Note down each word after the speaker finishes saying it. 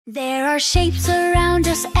There are shapes around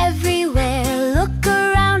us everywhere. Look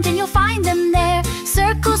around and you'll find them there.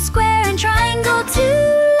 Circle, square, and triangle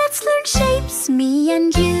too. Let's learn shapes, me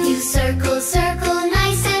and you. You circle, circle,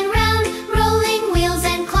 nice and round. Rolling wheels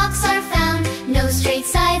and clocks are found. No straight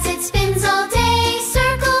sides, it spins all day.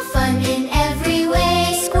 Circle, fun in every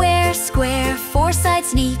way. Square, square, four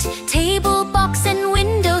sides neat. Table, box, and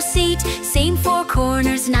window seat. Same four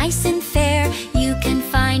corners, nice and fair. You can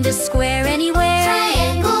find a square anywhere.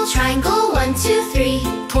 Triangle, triangle, 1, 2, 3.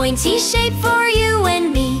 Pointy shape for you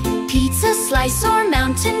and me. Pizza slice or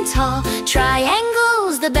mountain tall.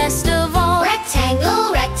 Triangle's the best of all.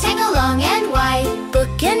 Rectangle, rectangle, long and wide.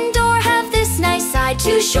 Book and door have this nice side.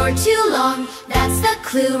 Too short, too long, that's the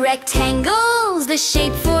clue. Rectangle's the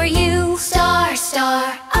shape for you. Star,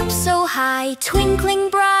 star, up so high, twinkling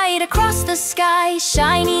bright across the sky.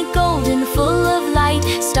 Shiny golden, full of light.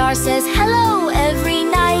 Star says hello every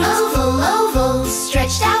night. Oval, oval,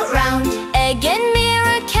 stretched out round. Egg and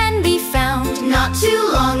mirror can be found. Not too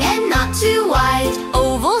long and not too wide.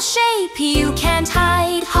 Oval shape you can't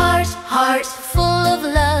hide. Heart, heart, full of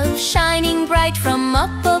love, shining bright from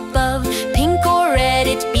up above. Pink or red,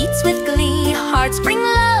 it beats with glee. Hearts bring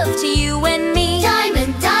love to you and me.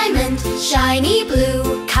 Diamond, diamond, shiny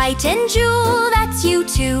blue. Kite and jewel, that's you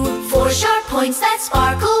too. 4 sharp points that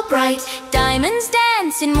sparkle bright. Diamonds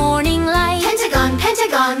dance in morning light. Pentagon,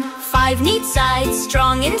 pentagon, 5 neat sides,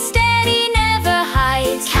 strong and steady, never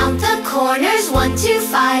hides. count the corners, 1, 2,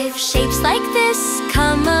 5. Shapes like this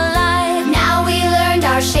come alive. Now we learned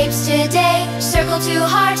our shapes today. Circle to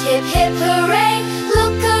heart, hip hip hooray.